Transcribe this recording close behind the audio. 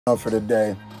For the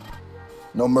day.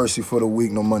 No mercy for the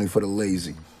weak, no money for the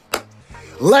lazy.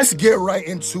 Let's get right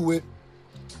into it.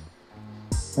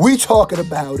 We talking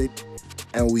about it,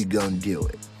 and we gonna do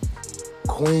it.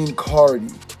 Queen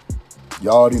Cardi.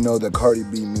 Y'all already know that Cardi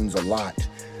B means a lot,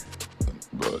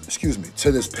 excuse me,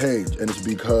 to this page, and it's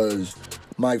because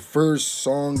my first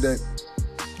song that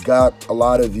got a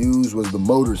lot of views was the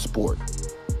Motorsport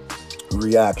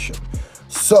reaction.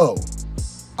 So,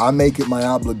 I make it my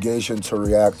obligation to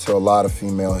react to a lot of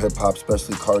female hip-hop,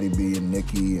 especially Cardi B and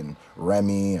Nicki and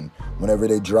Remy, and whenever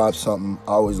they drop something,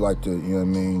 I always like to, you know what I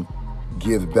mean,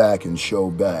 give back and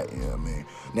show back, you know what I mean.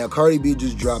 Now, Cardi B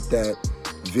just dropped that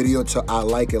video to I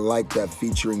Like It Like That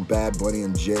featuring Bad Bunny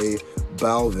and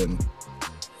Balvin,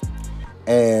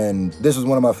 and this is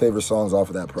one of my favorite songs off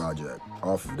of that project,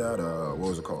 off of that, what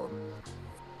was it called?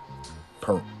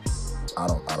 I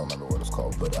don't remember what it's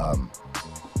called, but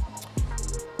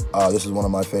this is one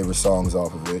of my favorite songs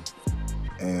off of it.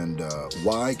 And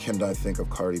why can't I think of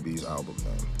Cardi B's album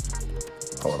name?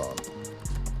 Hold on.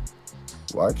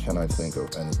 Why can't I think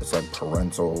of, and it's like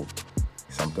parental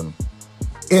something.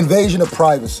 Invasion of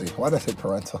privacy. Why did I say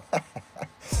parental?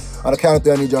 On the count of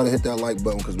three, I need y'all to hit that like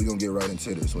button because we're going to get right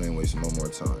into this. We ain't wasting no more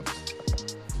time.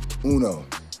 Uno.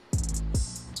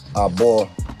 Boy.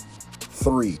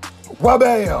 3.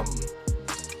 Wabam!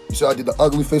 You saw I did the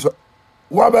ugly face.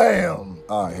 Wabam!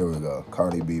 All right, here we go.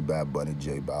 Cardi B, Bad Bunny,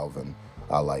 Balvin.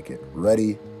 I like it.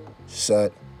 Ready,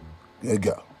 set, good,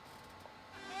 go.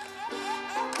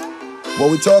 What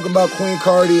we talking about, Queen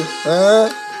Cardi? Huh?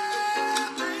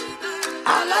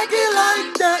 I like it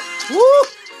like that. Woo!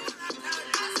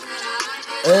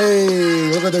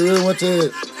 Hey, look at the really went to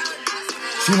it.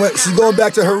 She's going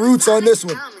back to her roots on this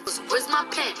one. Where's my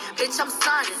pen? Bitch, I'm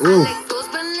signing. Ooh. I like those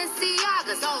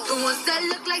Balenciagas, the ones that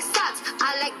look like socks.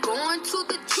 I like going to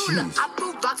the jeweler. I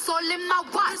put rocks all in my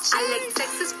watch. I like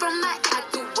Texas from my I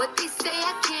do what they say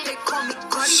I can't. They call me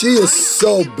Cardi. She is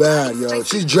so bad, yo.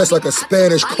 She's dressed like a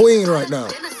Spanish queen right now.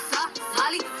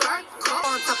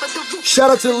 Shout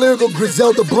out to the lyrical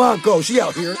Griselda Blanco. She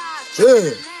out here.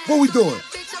 Yeah. What we doing?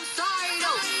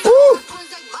 Woo!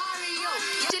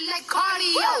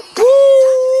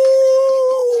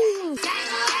 Woo!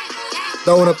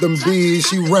 Throwing up them bees,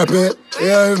 she reppin'. You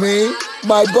know what I mean?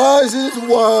 My buzz is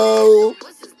whoa.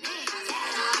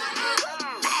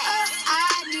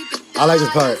 I like this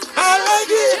part. I like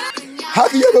it. How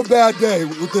can you have a bad day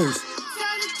with this?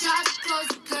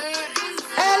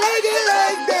 I like it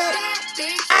like that.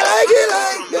 I like it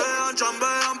like that.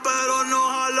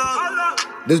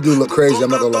 This dude look crazy, I'm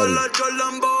not gonna lie to you.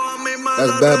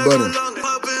 That's Bad Bunny.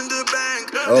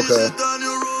 Okay.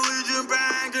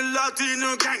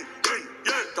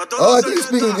 Oh, I think he's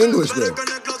speaking English there.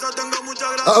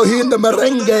 Oh, he in the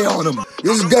merengue on him.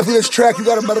 This is definitely this track you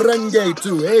got a merengue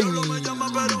too. Hey.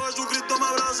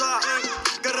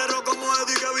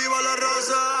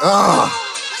 Ah.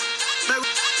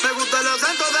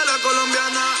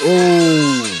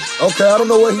 Ooh. Okay, I don't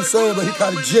know what he's saying, but he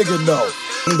kind of jigging though.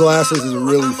 Glasses is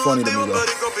really funny to me though.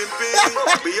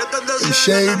 And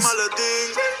shades.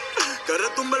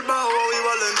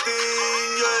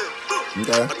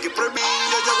 Okay.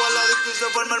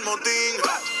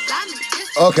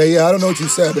 Okay, yeah, I don't know what you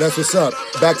said, but that's what's up.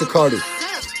 Back to Cardi.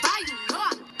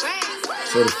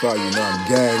 Certified, you know I'm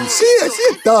gang. She a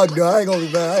thug though. I ain't gonna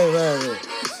be mad. I ain't mad at her.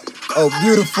 Oh,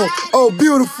 beautiful. Oh,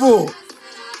 beautiful.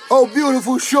 Oh,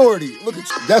 beautiful shorty. Look at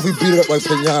you. Definitely beat it up like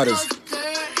pinatas.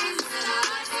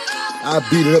 I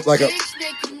beat it up like a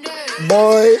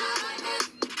boy.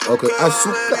 Okay, I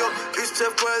super.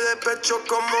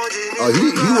 Oh,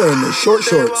 he wearing the short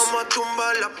shorts.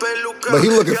 But he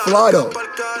looking fly though.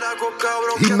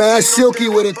 He mad silky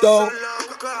with it though.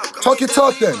 Talk your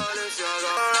talk then.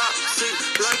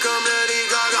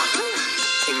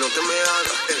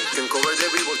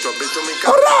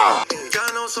 Hurrah!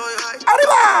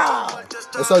 Arriba!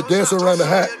 That's like dancing around the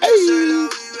hat. Hey!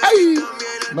 Hey!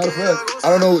 Matter of fact, I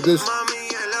don't know what this.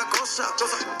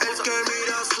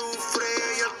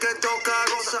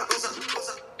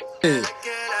 Hey.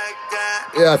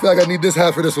 Yeah, I feel like I need this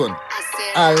hat for this one.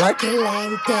 I like it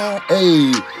like that.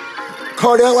 Hey.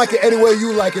 Cardi, I like it any way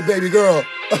you like it, baby girl.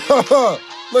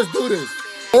 Let's do this.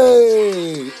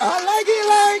 Hey. I like it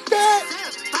like that.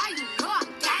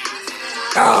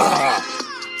 Ah.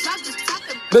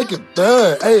 Make it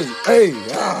bad. Hey, hey.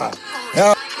 Ah.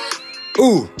 Ah.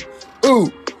 Ooh. Ooh.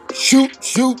 Shoot,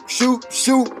 shoot, shoot,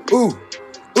 shoot. Ooh.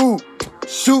 Ooh.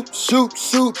 Shoot, shoot,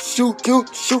 shoot, shoot,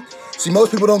 shoot, shoot. See,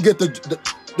 most people don't get the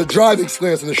drive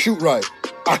experience and the shoot right.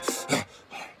 Ah.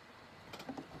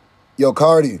 Yo,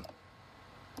 Cardi.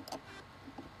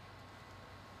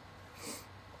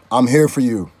 I'm here for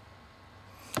you.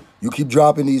 You keep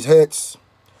dropping these hits,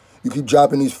 you keep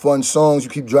dropping these fun songs, you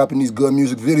keep dropping these good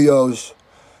music videos,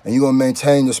 and you're going to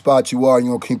maintain the spot you are, and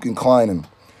you're going to keep inclining.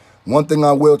 One thing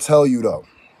I will tell you, though,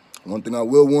 one thing I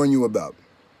will warn you about,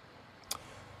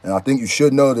 and I think you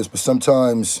should know this, but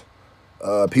sometimes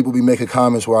people be making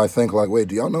comments where I think like, wait,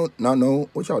 do y'all not know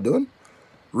what y'all doing?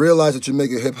 Realize that you're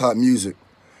making hip-hop music.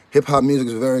 Hip-hop music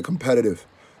is very competitive,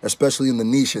 especially in the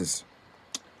niches.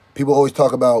 People always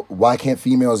talk about why can't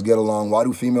females get along? Why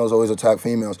do females always attack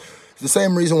females? It's the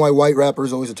same reason why white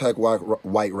rappers always attack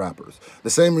white rappers. The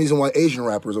same reason why Asian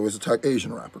rappers always attack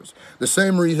Asian rappers. The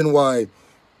same reason why,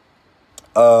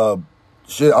 I'm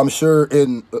sure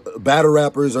battle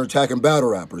rappers are attacking battle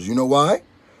rappers. You know why?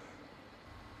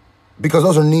 Because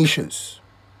those are niches.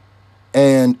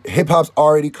 And hip-hop's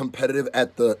already competitive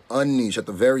at the unniche, at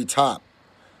the very top.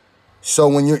 So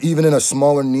when you're even in a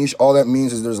smaller niche, all that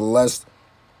means is there's less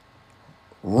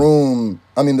room.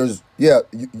 I mean,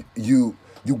 you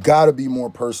gotta be more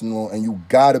personal and you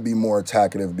gotta be more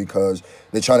attackable because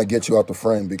they're trying to get you out the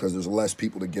frame because there's less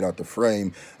people to get out the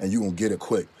frame and you gonna get it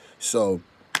quick. So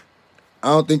I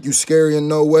don't think you scary in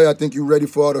no way. I think you ready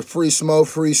for all the free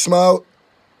smoke.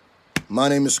 My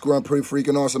name is Scru. I'm pretty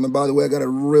freaking awesome. And by the way, I got a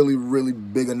really, really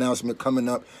big announcement coming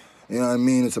up. You know what I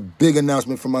mean? It's a big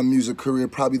announcement for my music career.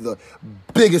 Probably the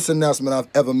biggest announcement I've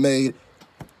ever made.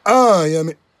 You know what I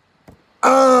mean? You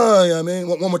know what I mean?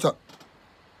 One more time.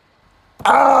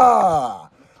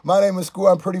 My name is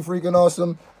Scru. I'm pretty freaking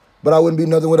awesome. But I wouldn't be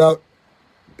nothing without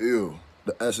you,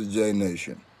 the S&J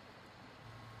Nation.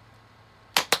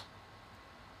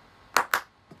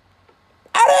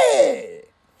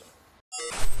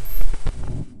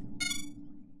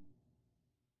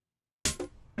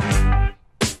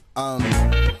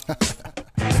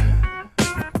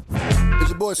 It's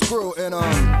your boy Scru, and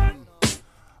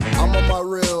I'm on my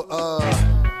real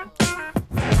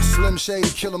Slim Shady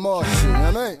Kill 'em all shit, you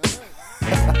know what I mean?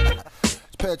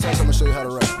 Just pay attention, I'm gonna show you how to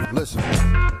rap. Listen.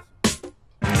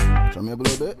 Turn me up a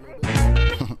little bit.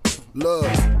 Look.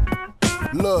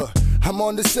 I'm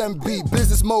on this MB,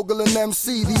 business mogul and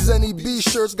MC. These NEB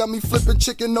shirts got me flipping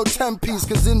chicken, no 10-piece.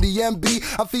 Cause in the MB,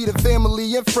 I'm feeding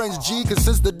family and friends, G. Cause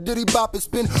since the Diddy Bop, it's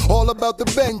been all about the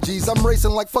Benjis. I'm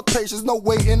racing like fuck patience, no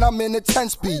waiting, I'm in a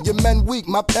 10-speed. Your men weak,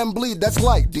 my pen bleed, that's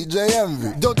like DJ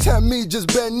Envy. Don't tempt me, just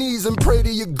bend knees and pray to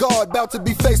your God. About to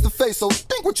be face to face, so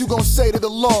think what you gon' say to the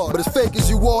Lord. But as fake as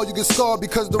you are, you get scarred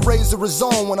because the razor is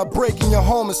on. When I break in your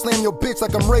home and slam your bitch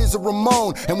like I'm Razor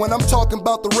Ramon. And when I'm talking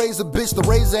about the razor, bitch, the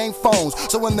razor ain't phone.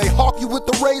 So when they hawk you with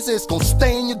the razor, it's gon'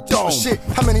 stay in your dome. Shit,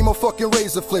 how many more fucking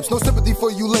razor flips? No sympathy for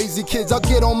you lazy kids. I'll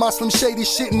get on my Slim Shady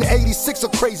shit in 86, a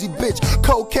crazy bitch.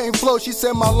 Cocaine flow, she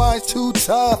said my line's too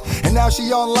tough. And now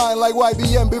she online like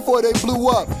YBM before they blew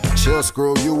up. She'll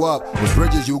screw you up. With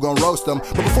bridges, you gon' roast them.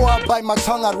 But before I bite my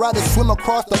tongue, I'd rather swim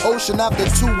across the ocean after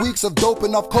 2 weeks of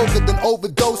doping off coke than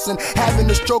overdosing. Having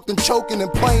a stroke than choking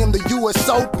and playing the US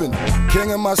Open.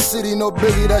 King of my city, no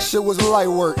biggie, that shit was light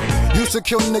work. Used to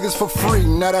kill niggas for free,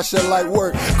 now that shit light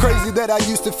work. Crazy that I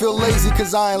used to feel lazy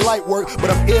cause I ain't light work. But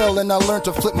I'm ill and I learned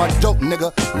to flip my dope,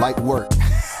 nigga, light work.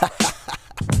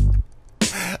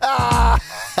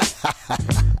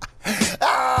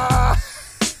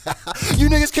 You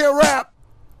niggas can't rap.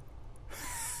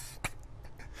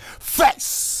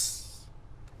 Facts.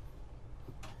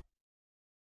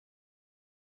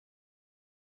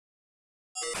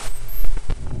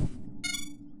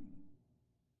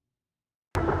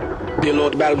 Dear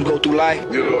Lord, the battles go through life.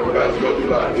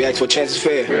 We ask for chances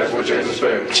fair.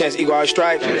 Chance to equal our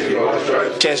stripes.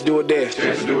 Chance to do it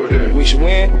there. We should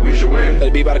win. Let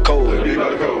it be by the code.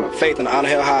 Faith and honor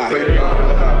held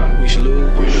high. We should lose.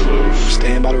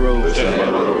 Stand by the road.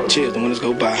 Cheers, the winners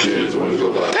go by. Day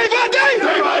by day,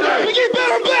 we get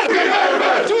better and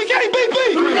better. So we can't beat.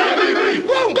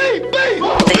 Won't beat.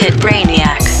 The hit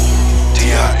Brainiac.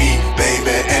 D.I.E.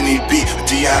 baby, N.E.B.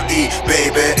 D.I.E.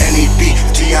 baby, N.E.B.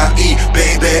 D.I.E.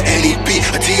 baby, N.E.B.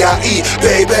 D.I.E.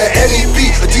 baby, N.E.B.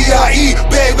 D.I.E.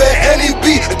 baby, N.E.B.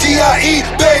 D.I.E.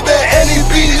 baby,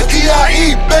 N.E.B.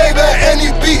 D.I.E. baby,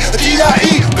 N.E.B.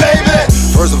 D.I.E. baby.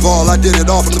 First of all, I did it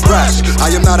all from the brash.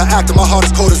 I am not an actor, my heart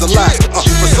is cold as a latch.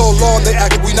 For so long they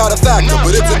acted we not a factor,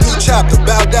 but it's a new chapter,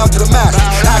 bow down to the masters.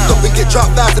 Act up and get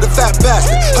dropped faster than fat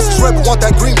bastard. Hustlers rebel want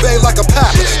that Green Bay like a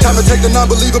pastor. Time to take the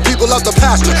non-believer people out the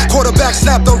pasture. Quarterback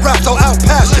snap the rap, so out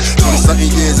pasture. 20-something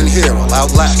years in here, I'll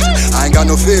outlast you. I ain't got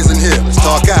no fears in here, let's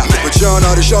talk out. But you don't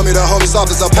know to show me the homie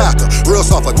soft as alpaca. Real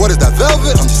soft, like what is that,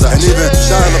 velvet? I'm just saying. And even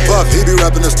Shia LaBeouf, he be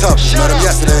rapping this tough. Met him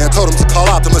yesterday and told him to call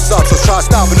out to myself. So try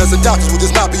stopping us and doctors will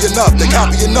just not be enough. tough, they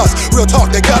copying us. Real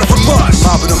talk, they got it from us.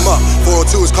 Mobbing them up,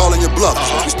 402 is calling your bluff.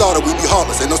 Since we started, we be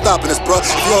heartless, ain't no stopping us, bruh. If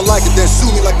you don't like it, then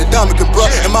sue me like the Dominican, bruh.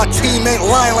 And my team ain't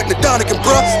lying like the Dominican,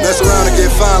 bruh. Mess around and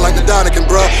get fined like the Dominican.